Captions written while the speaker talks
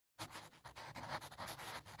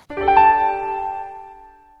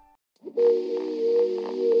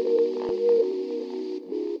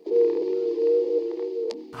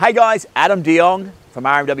Hey guys, Adam Jong from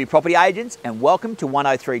RMW Property Agents and welcome to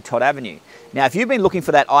 103 Todd Avenue. Now if you've been looking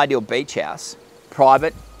for that ideal beach house,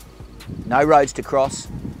 private, no roads to cross,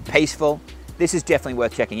 peaceful, this is definitely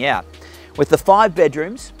worth checking out. With the 5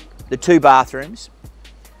 bedrooms, the 2 bathrooms,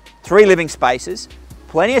 3 living spaces,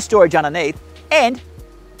 plenty of storage underneath, and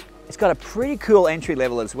it's got a pretty cool entry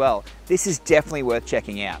level as well. This is definitely worth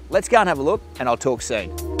checking out. Let's go and have a look and I'll talk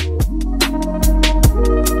soon.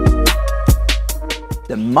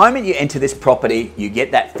 The moment you enter this property, you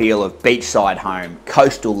get that feel of beachside home,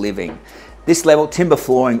 coastal living. This level, timber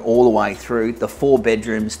flooring all the way through, the 4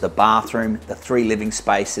 bedrooms, the bathroom, the 3 living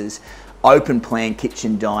spaces, open plan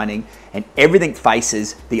kitchen dining, and everything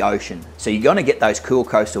faces the ocean. So you're gonna get those cool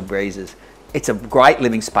coastal breezes. It's a great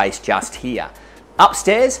living space just here.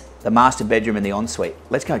 Upstairs, the master bedroom and the ensuite.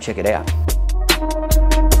 Let's go and check it out.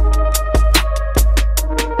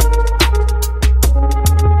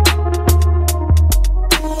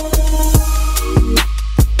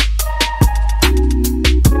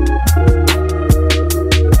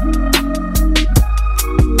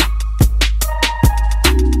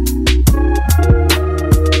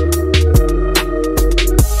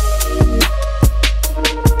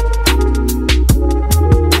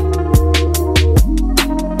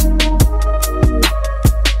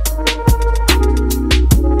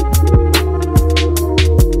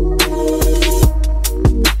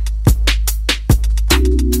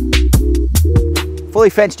 Fully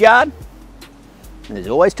fenced yard, and there's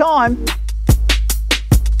always time.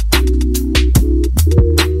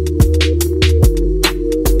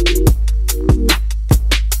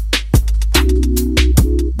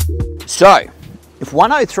 So, if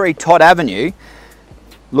 103 Todd Avenue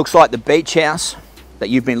looks like the beach house that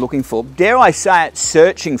you've been looking for, dare I say it,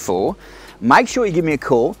 searching for, make sure you give me a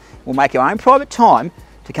call. We'll make our own private time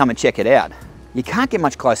to come and check it out. You can't get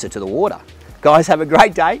much closer to the water. Guys, have a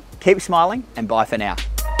great day, keep smiling, and bye for now.